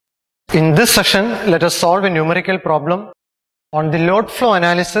In this session, let us solve a numerical problem on the load flow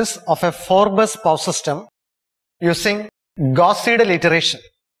analysis of a 4-bus power system using Gauss Seidel iteration.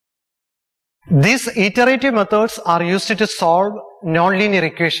 These iterative methods are used to solve nonlinear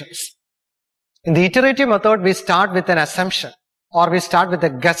equations. In the iterative method, we start with an assumption or we start with a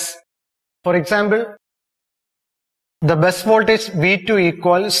guess. For example, the bus voltage V2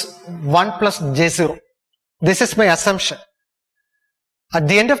 equals 1 plus J0. This is my assumption. At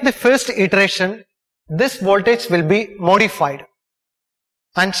the end of the first iteration, this voltage will be modified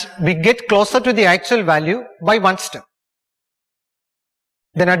and we get closer to the actual value by one step.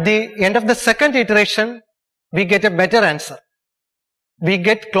 Then at the end of the second iteration, we get a better answer. We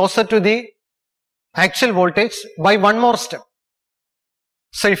get closer to the actual voltage by one more step.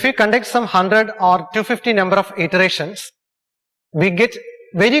 So if we conduct some 100 or 250 number of iterations, we get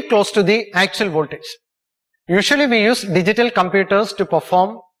very close to the actual voltage. Usually we use digital computers to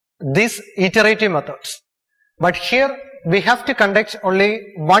perform these iterative methods. But here we have to conduct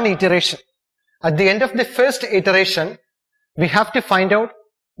only one iteration. At the end of the first iteration, we have to find out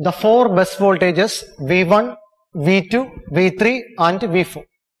the 4 bus voltages V1, V2, V3 and V4.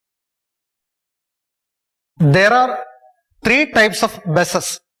 There are 3 types of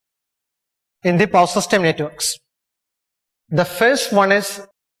buses in the power system networks. The first one is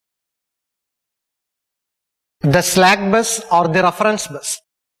the slack bus or the reference bus.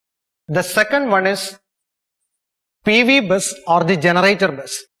 The second one is PV bus or the generator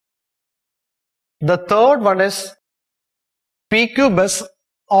bus. The third one is PQ bus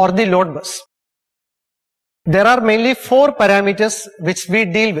or the load bus. There are mainly 4 parameters which we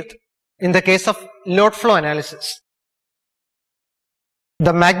deal with in the case of load flow analysis.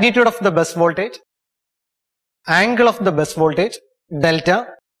 The magnitude of the bus voltage, angle of the bus voltage, delta,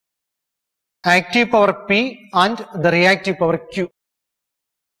 active power P and the reactive power Q.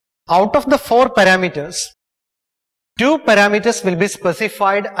 Out of the 4 parameters, 2 parameters will be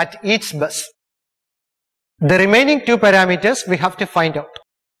specified at each bus. The remaining 2 parameters we have to find out.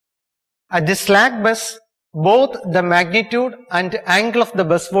 At the slack bus, both the magnitude and angle of the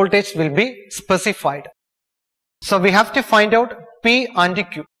bus voltage will be specified. So we have to find out P and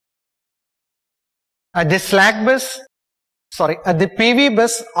Q. At the slack bus, at the PV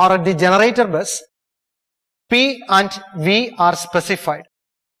bus or at the generator bus, P and V are specified.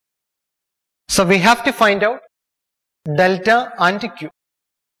 So we have to find out delta and Q.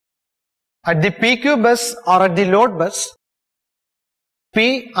 At the PQ bus or at the load bus,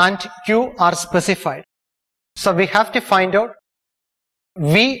 P and Q are specified. So we have to find out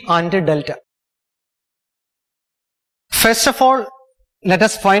V and delta. First of all, let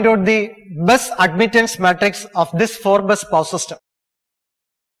us find out the bus admittance matrix of this 4-bus power system.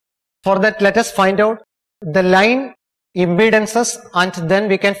 For that, let us find out the line impedances and then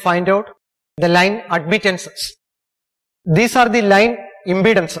we can find out the line admittances. These are the line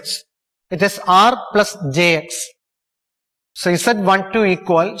impedances. It is R plus JX. So Z12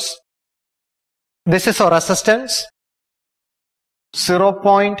 equals, this is our resistance,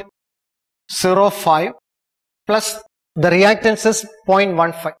 0.05 plus the reactance is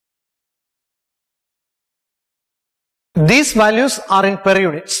 0.15. These values are in per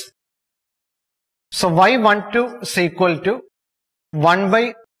units. So Y12 is equal to 1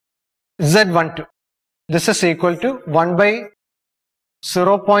 by Z12. This is equal to 1 by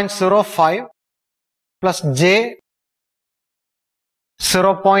 0.05 plus J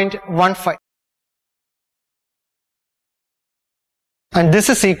 0.15. And this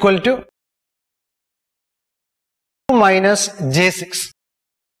is equal to minus J6.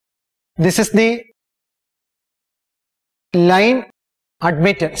 This is the line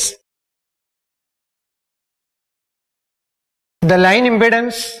admittance. The line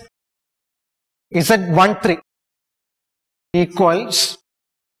impedance is at 13 equals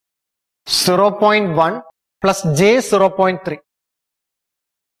 0.1 plus J 0.3.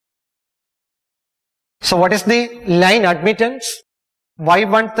 So what is the line admittance?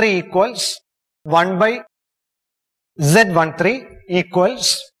 Y13 equals 1 by Z13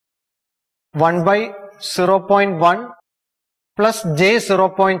 equals 1 by 0.1 plus J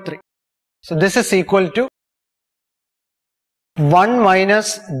 0.3. So this is equal to 1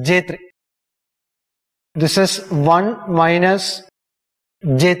 minus J3. This is 1 minus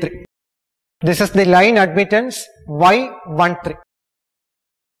J3. This is the line admittance Y13.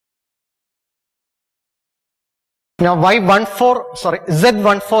 Now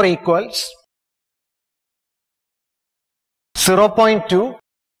Z14 equals 0.2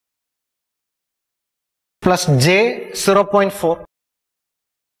 plus J 0.4.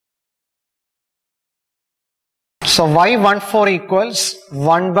 So Y14 equals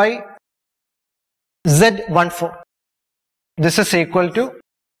 1 by Z14. This is equal to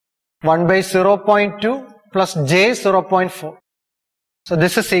 1 by 0.2 plus J 0.4. So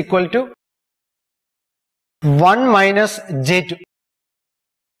this is equal to 1 minus J2.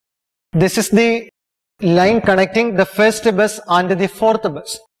 This is the line connecting the first bus and the fourth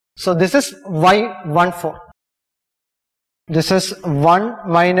bus. So this is Y14. This is 1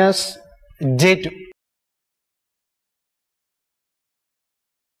 minus J2.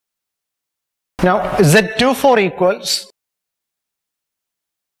 Now Z24 equals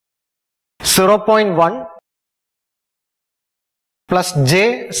 0.1 plus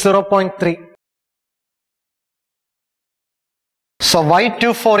J 0.3. So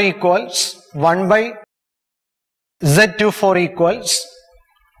Y24 equals 1 by Z24 equals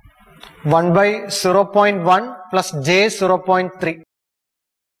 1 by 0.1 plus J 0.3,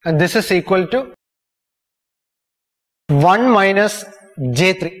 and this is equal to 1 minus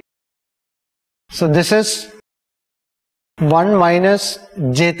J3. So this is 1 minus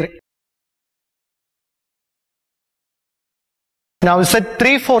J3. Now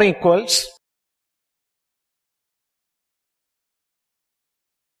Z34 equals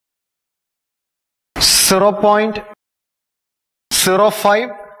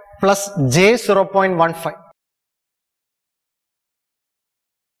 0.05 plus J 0.15.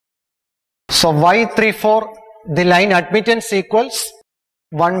 So Y34, the line admittance equals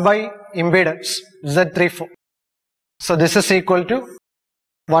 1 by impedance Z34. So this is equal to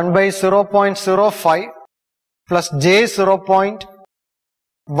 1 by 0.05 plus J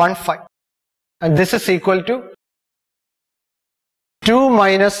 0.15, and this is equal to 2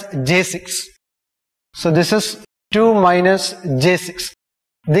 minus J6. So this is 2 minus J6.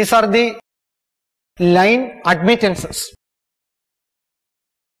 These are the line admittances.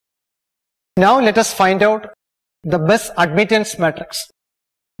 Now let us find out the bus admittance matrix.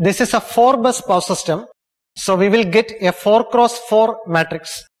 This is a 4-bus power system, so we will get a 4 cross 4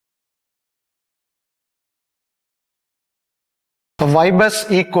 matrix. So Y bus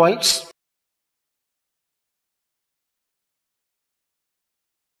equals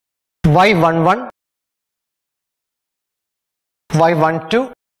Y11,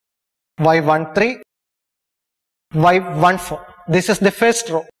 Y12, Y13, Y14. This is the first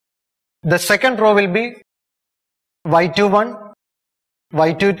row. The second row will be Y21,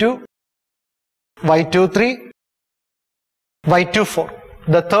 Y22, Y23, Y24.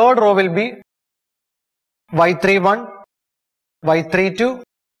 The third row will be Y31, Y32,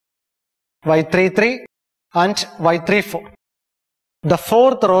 Y33 and Y34. The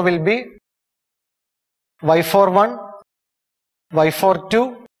fourth row will be Y41,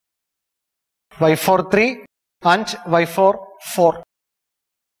 Y42, Y43 and Y44.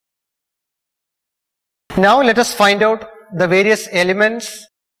 Now let us find out the various elements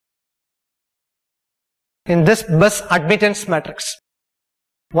in this bus admittance matrix.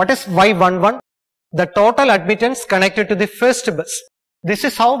 What is Y11? The total admittance connected to the first bus. This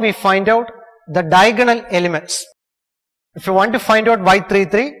is how we find out the diagonal elements. If you want to find out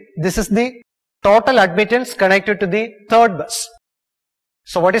Y33, this is the total admittance connected to the third bus.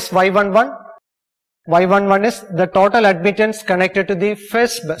 So what is Y11? Y11 is the total admittance connected to the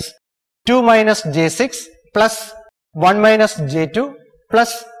first bus. 2 minus J6 plus 1 minus J2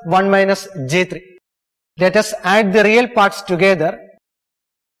 plus 1 minus J3. Let us add the real parts together.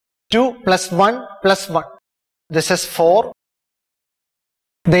 2 plus 1 plus 1. This is 4.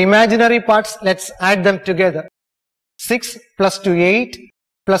 The imaginary parts, let's add them together. 6 plus 2, 8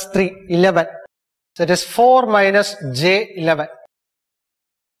 plus 3, 11. So it is 4 minus J11.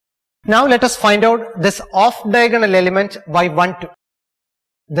 Now let us find out this off diagonal element Y12.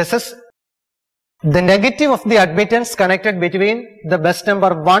 This is the negative of the admittance connected between the bus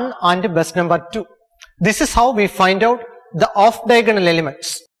number 1 and bus number 2. This is how we find out the off diagonal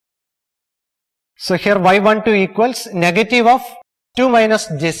elements. So here Y12 equals negative of 2 minus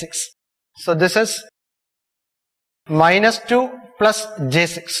J6. So this is minus 2 plus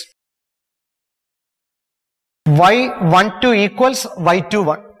J6. Y12 equals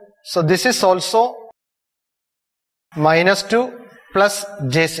Y21. So this is also minus 2 plus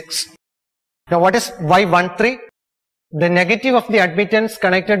J6. Now what is Y13? The negative of the admittance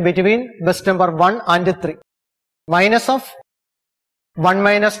connected between bus number 1 and 3. Minus of 1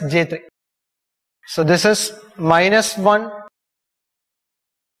 minus J3. So this is minus 1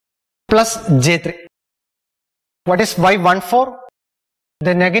 plus J3. What is Y14?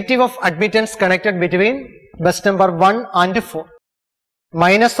 The negative of admittance connected between bus number 1 and 4.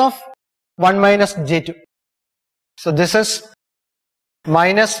 Minus of 1 minus J2. So this is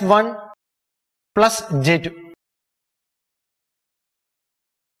minus 1 plus J2.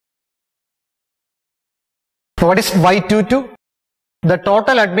 What is Y22? The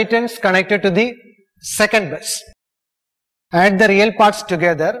total admittance connected to the second bus. Add the real parts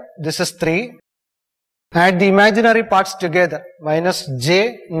together, this is 3. Add the imaginary parts together, minus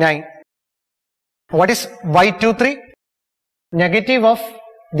J9. What is Y23? Negative of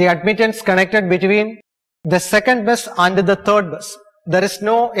the admittance connected between the second bus and the third bus. There is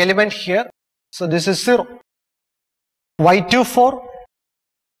no element here, so this is 0. Y24,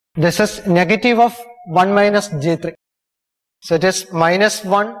 this is negative of 1 minus J3. So it is minus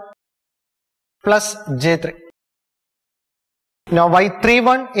 1 plus J3. Now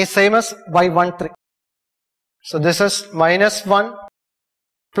Y31 is same as Y13. So this is minus 1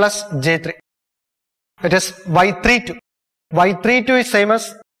 plus J3. It is Y32. Y32 is same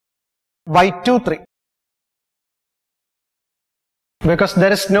as Y23. Because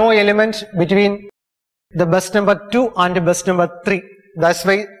there is no element between the bus number 2 and bus number 3. That's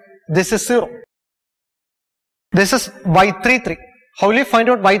why this is 0. This is Y33. How will you find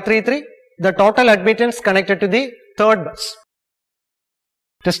out Y33? The total admittance connected to the third bus.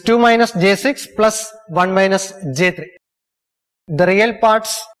 It is 2 minus J6 plus 1 minus J3. The real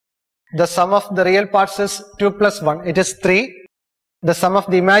parts, the sum of the real parts is 2 plus 1. It is 3. The sum of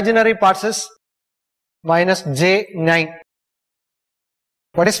the imaginary parts is minus J9.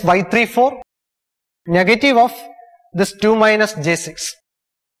 What is Y34? Negative of this 2 minus J6.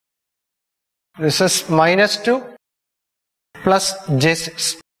 This is minus 2 plus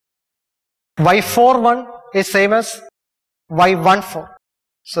J6. Y41 is same as Y14.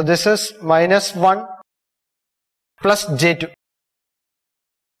 So this is minus 1 plus J2.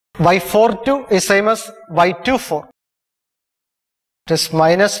 Y42 is same as Y24. It is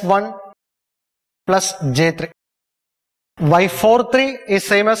minus 1 plus J3. Y43 is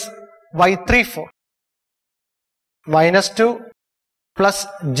same as Y34. Minus 2 plus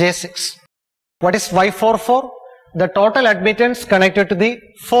J6. What is Y44? The total admittance connected to the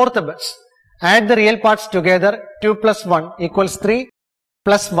fourth bus. Add the real parts together. 2 plus 1 equals 3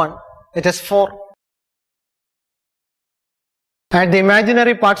 plus 1. It is 4. Add the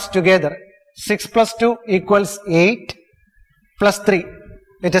imaginary parts together. 6 plus 2 equals 8 plus 3.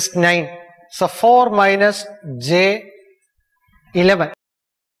 It is 9. So 4 minus J11.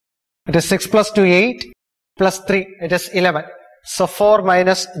 It is 6 plus 2, 8 plus 3. It is 11. So 4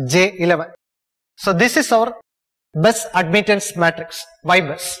 minus J11. So this is our bus admittance matrix, Y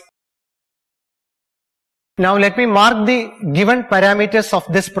bus. Now let me mark the given parameters of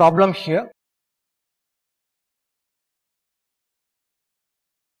this problem here.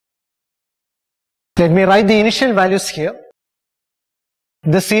 Let me write the initial values here.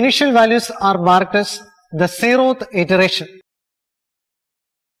 These initial values are marked as the 0th iteration.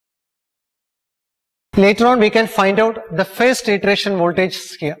 Later on we can find out the first iteration voltage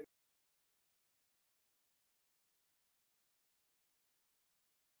here.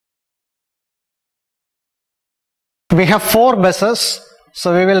 We have 4 buses,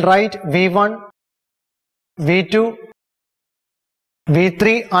 so we will write V1, V2,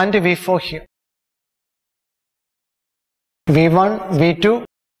 V3 and V4 here. V1, V2,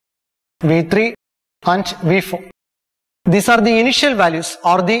 V3 and V4. These are the initial values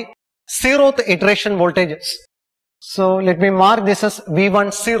or the 0th iteration voltages. So let me mark this as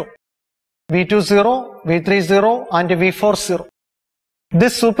V1 0, V2 0, V3 0 and V4 0.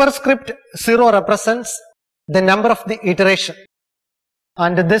 This superscript 0 represents the number of the iteration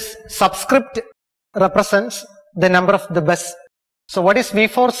and this subscript represents the number of the bus. So what is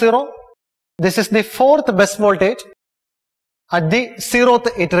V4 0? This is the 4th bus voltage at the 0th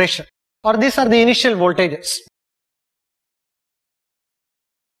iteration, or these are the initial voltages.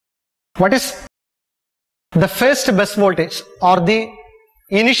 What is the first bus voltage or the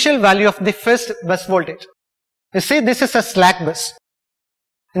initial value of the first bus voltage? You see, this is a slack bus.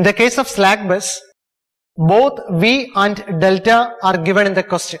 In the case of slack bus, both V and delta are given in the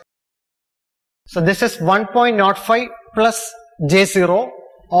question. So this is 1.05 plus J0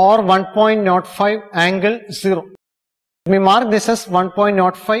 or 1.05 angle 0. We mark this as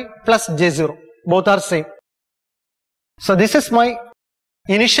 1.05 plus J0. Both are same. So this is my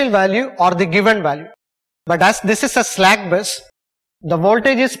initial value or the given value. But as this is a slack bus, the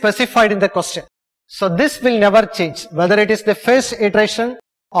voltage is specified in the question. So this will never change. Whether it is the first iteration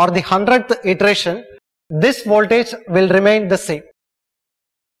or the 100th iteration, this voltage will remain the same.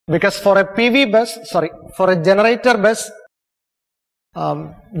 Because for a PV bus, for a generator bus,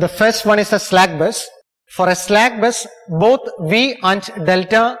 the first one is a slack bus. For a slack bus, both V and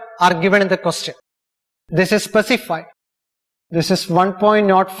delta are given in the question. This is specified. This is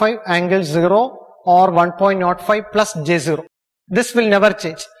 1.05 angle 0 or 1.05 plus J0. This will never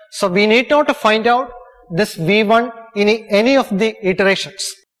change. So we need now to find out this V1 in any of the iterations.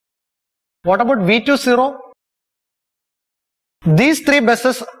 What about V20? These three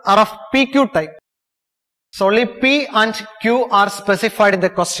buses are of PQ type. So only P and Q are specified in the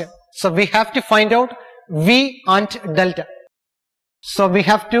question. So we have to find out V and delta. So we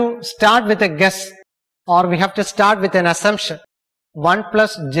have to start with a guess, or we have to start with an assumption. 1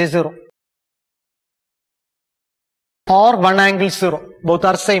 plus J0 or 1 angle 0. Both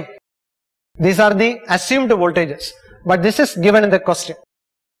are same. These are the assumed voltages. But this is given in the question.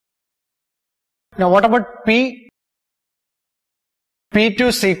 Now what about P? P2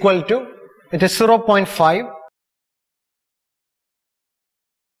 is equal to, it is 0.5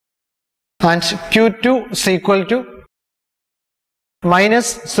 and Q2 is equal to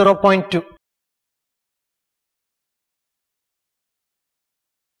minus 0.2.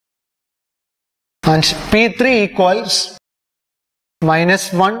 And P3 equals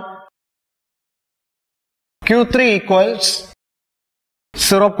minus 1, Q3 equals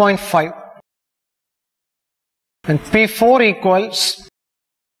 0.5 and P4 equals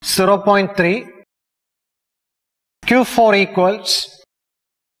 0.3, Q4 equals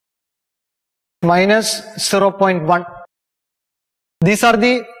minus 0.1. These are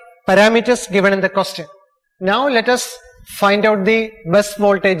the parameters given in the question. Now let us find out the bus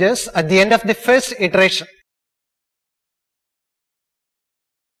voltages at the end of the first iteration.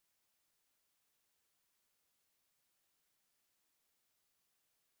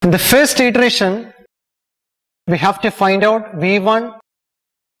 In the first iteration, we have to find out V1,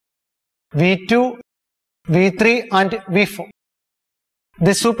 V2, V3 and V4.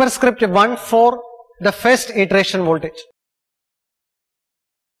 The superscript 1 for the first iteration voltage.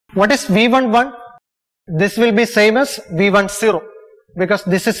 What is V11? This will be same as V10 because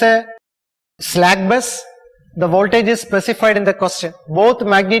this is a slack bus. The voltage is specified in the question. Both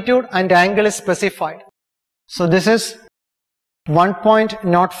magnitude and angle is specified. So this is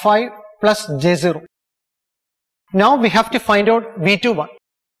 1.05 plus J0. Now we have to find out V21.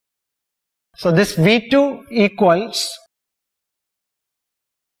 So this V2 equals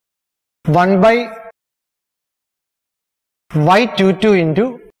 1 by Y22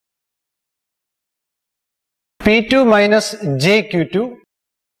 into P2 minus JQ2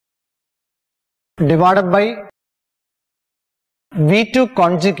 divided by V2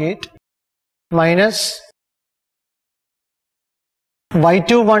 conjugate minus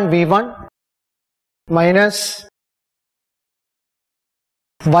Y21 V1 minus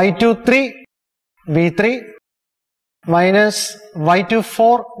Y23 V3 minus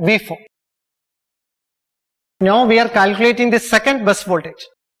Y24 V4. Now we are calculating the second bus voltage.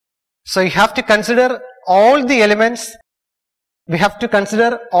 So you have to consider all the elements. We have to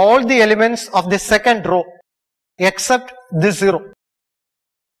consider all the elements of the second row except this 0.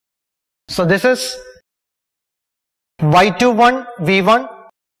 So this is Y21 V1.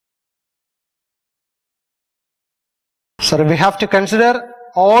 So we have to consider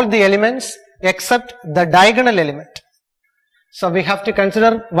all the elements except the diagonal element. So we have to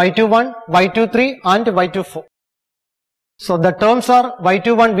consider Y21, Y23 and Y24. So the terms are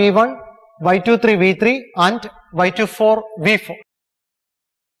Y21 V1, Y23 V3 and Y24 V4.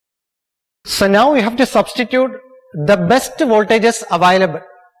 So now we have to substitute the best voltages available.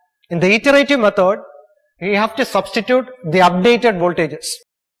 In the iterative method, we have to substitute the updated voltages.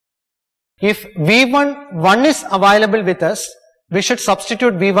 If V11 is available with us, we should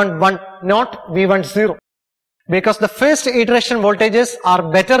substitute V11, not V10. Because the first iteration voltages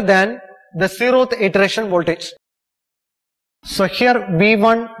are better than the 0th iteration voltage. So here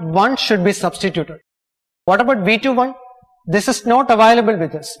V11 should be substituted. What about V21? This is not available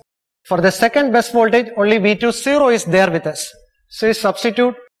with us. For the second best voltage, only V20 is there with us. So we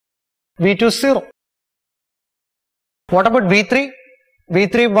substitute V20. What about V3?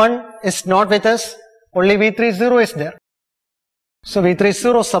 V31 is not with us. Only V30 is there. So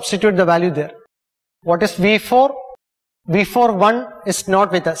V30 substitute the value there. What is V4? V41 is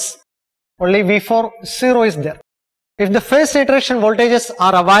not with us. Only V40 is there. If the first iteration voltages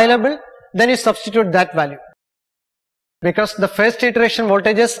are available, then you substitute that value. Because the first iteration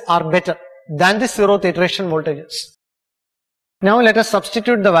voltages are better than the 0th iteration voltages. Now let us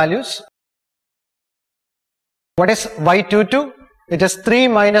substitute the values. What is Y22? It is 3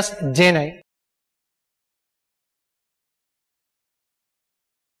 minus J9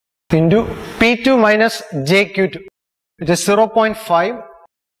 into P2 minus JQ2. It is 0.5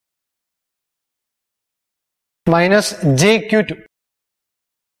 minus JQ2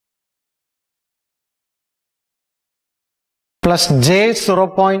 plus J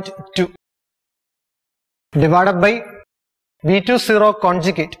 0.2 divided by V20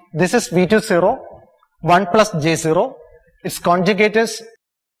 conjugate. This is V20 1 plus J0. Its conjugate is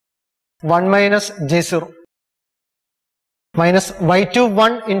 1 minus J0 minus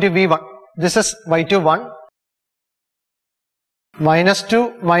Y21 into V1. This is Y21 minus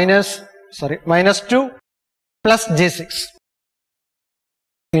 2 plus J6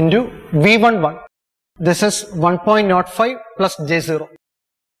 into V11. This is 1.05 plus J0.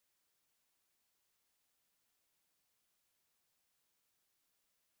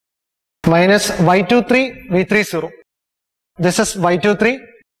 Minus Y23 V30. This is Y23.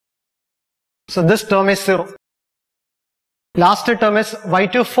 So this term is 0. Last term is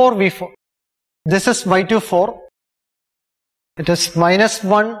Y24 V4. This is Y24. It is minus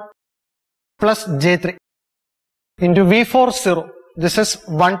 1 plus J3 into V4 0. This is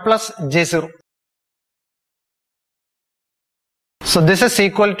 1 plus J0. So this is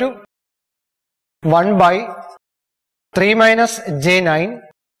equal to 1 by 3 minus J9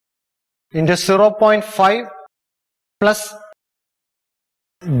 into 0.5 plus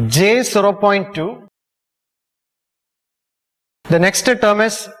J 0.2. The next term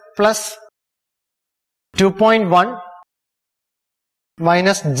is plus 2.1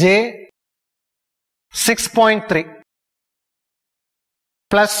 minus J 6.3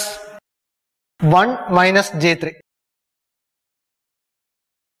 plus 1 minus J3.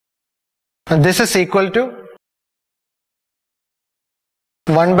 And this is equal to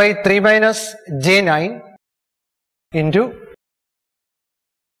 1 by 3 minus J9 into,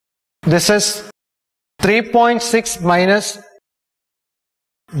 this is 3.6 minus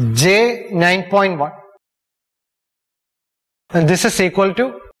J 9.1, and this is equal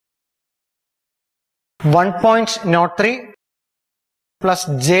to 1.03 plus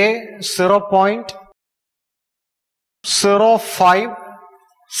J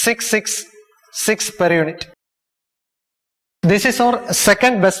 0.05666 per unit. This is our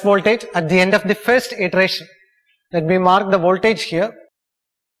second best voltage at the end of the first iteration. Let me mark the voltage here.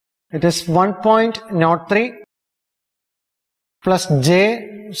 It is 1.03 plus J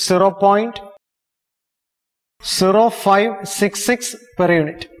 0.0566 per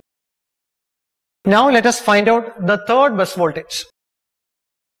unit. Now let us find out the third bus voltage.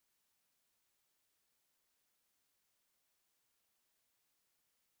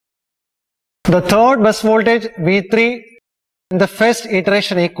 The third bus voltage V3 in the first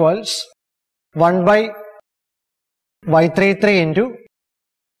iteration equals 1 by Y33 into,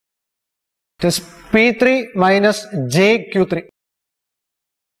 it is P3 minus JQ3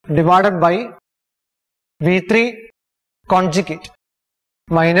 divided by V3 conjugate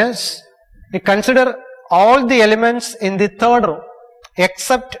minus, we consider all the elements in the third row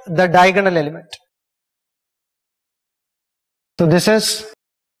except the diagonal element. So this is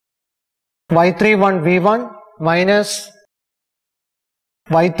Y31 V1 minus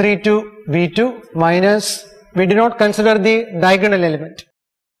Y32 V2 minus, we do not consider the diagonal element,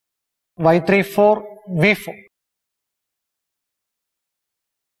 Y34 V4.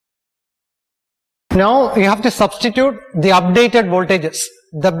 Now you have to substitute the updated voltages,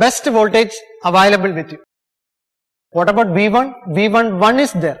 the best voltage available with you. What about V1? V11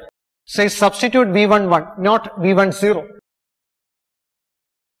 is there. So substitute V11, not V10.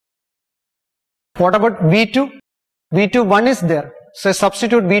 What about V2? V21 is there. So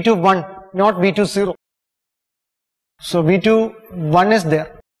substitute V21, not V20. So V21 is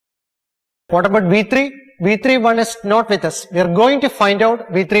there. What about V3? V31 is not with us. We are going to find out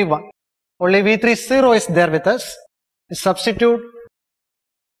V31. Only V30 is there with us. Substitute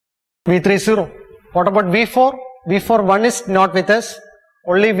V30. What about V4? V41 is not with us.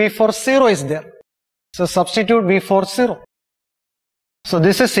 Only V40 is there. So substitute V40. So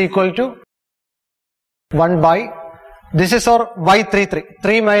this is equal to 1 by, this is our Y33,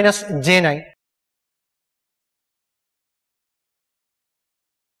 3 minus J9.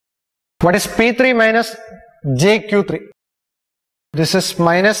 What is P3 minus JQ3? This is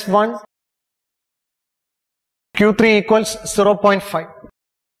minus 1. Q3 equals 0.5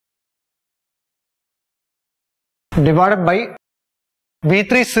 divided by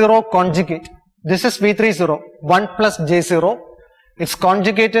V30 conjugate. This is V30, 1 plus J0. Its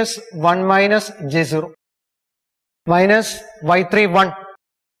conjugate is 1 minus J0 minus Y31.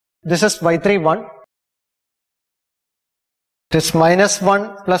 This is Y31. It is minus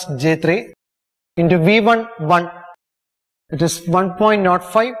 1 plus J3 into V11. It is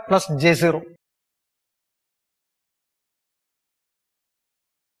 1.05 plus J0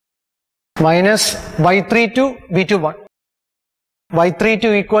 minus Y32 V21.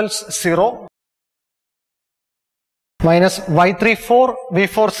 Y32 equals 0 minus Y34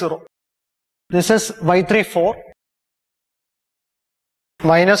 V40. This is Y34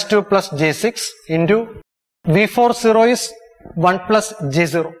 minus 2 plus J6 into V40 is 1 plus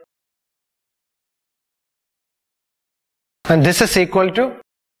J0. And this is equal to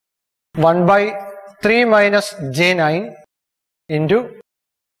 1 by 3 minus J9 into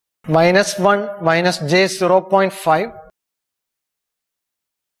minus 1 minus J0.5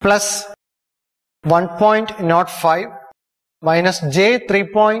 plus 1.05 minus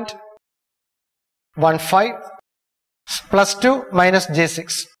J3.15 plus 2 minus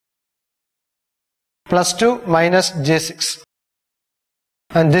J6 plus 2 minus J6,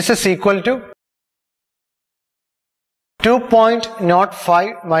 and this is equal to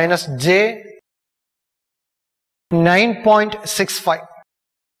 2.05 minus J9.65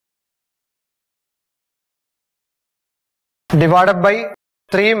 divided by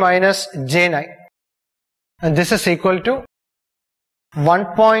 3 minus J9, and this is equal to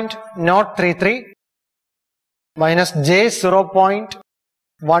 1.033 minus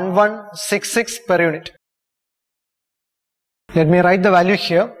J0.1166 per unit. Let me write the value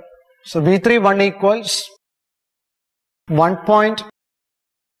here. So V31 equals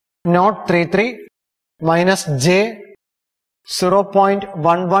 1.033 minus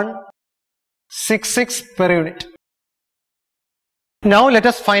J0.1166 per unit. Now let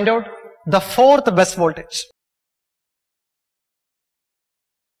us find out the fourth bus voltage.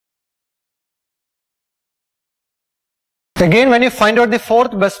 Again, when you find out the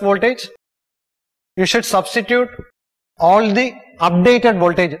fourth bus voltage, you should substitute all the updated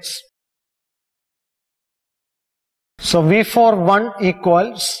voltages. So V41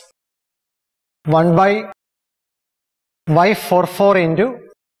 equals 1 by Y44 into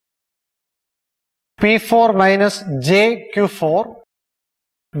P4 minus JQ4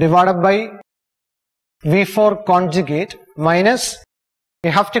 divided by V4 conjugate minus,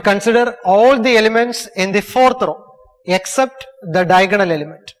 you have to consider all the elements in the fourth row except the diagonal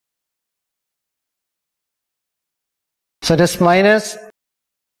element. So it is minus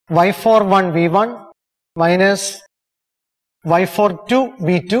Y41 V1 minus Y42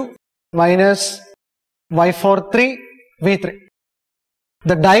 V2 minus Y43 V3.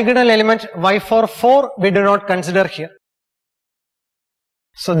 The diagonal element Y44 we do not consider here.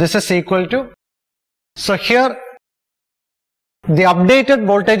 So this is equal to, so here the updated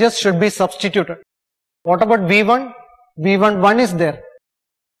voltages should be substituted. What about V1? V1 1 is there.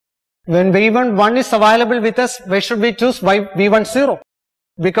 When V1 1 is available with us, why should we choose V1 0?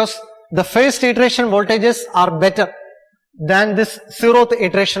 Because the first iteration voltages are better than this 0th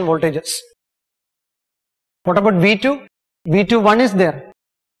iteration voltages. What about V2? V2 1 is there.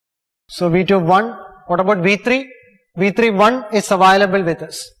 So V2 1. What about V3? V3 1 is available with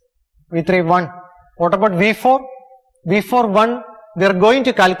us. V3 1. What about V4? V4 1, we are going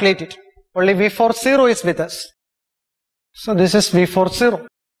to calculate it. Only V4 0 is with us. So this is V4 0.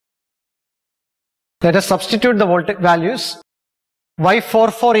 Let us substitute the voltage values.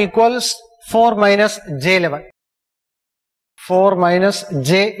 Y44 equals 4 minus J11. 4 minus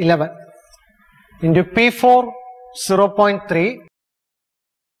J11 into P4 0.3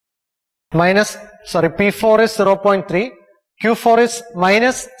 minus, P4 is 0.3, Q4 is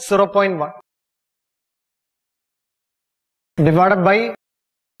minus 0.1 divided by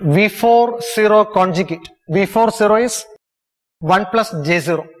V4 0 conjugate. V4 0 is 1 plus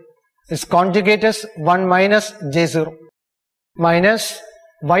J0. Its conjugate is 1 minus J0 minus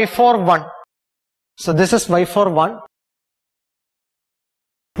Y4 1. So this is Y4 1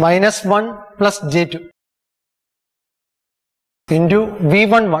 minus 1 plus J2 into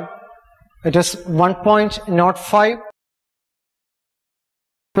V1 1. It is 1.05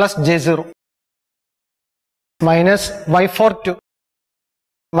 plus J0 minus Y4 2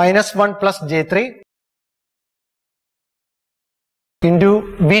 minus 1 plus J3 into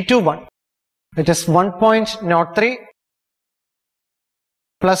V2 1. It is 1.03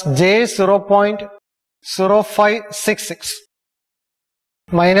 plus J0.0566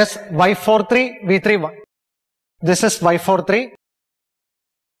 minus Y43 V3 1. This is Y43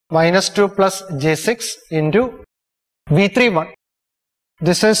 minus 2 plus J6 into V3 1.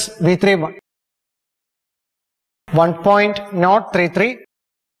 This is V3 1. 1.033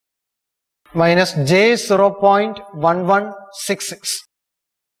 minus J0.1166,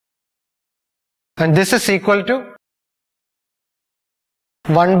 and this is equal to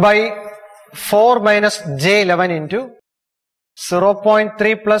 1 by 4 minus J11 into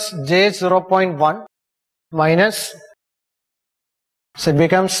 0.3 plus J0.1 minus, so it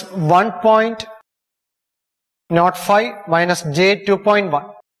becomes 1.05 minus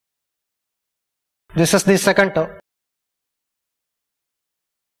J2.1. This is the second term.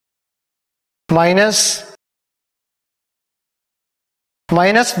 Minus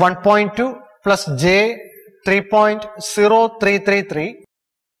minus 1.2 plus j 3.0333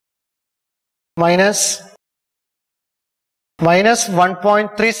 minus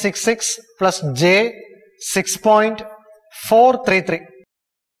 1.366 plus j 6.433.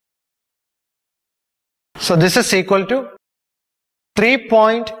 So this is equal to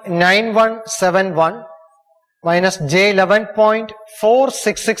 3.9171 minus j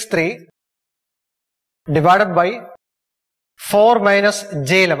 11.4663 divided by 4 minus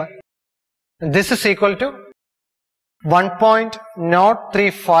j 11. This is equal to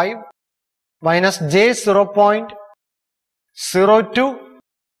 1.035 minus j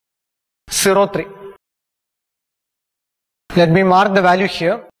 0.0203. Let me mark the value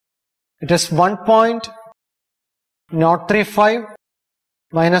here. It is 1.035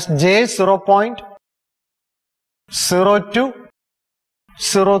 minus j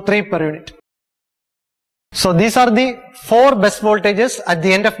 0.0203 per unit. So these are the 4 bus voltages at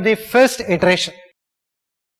the end of the first iteration.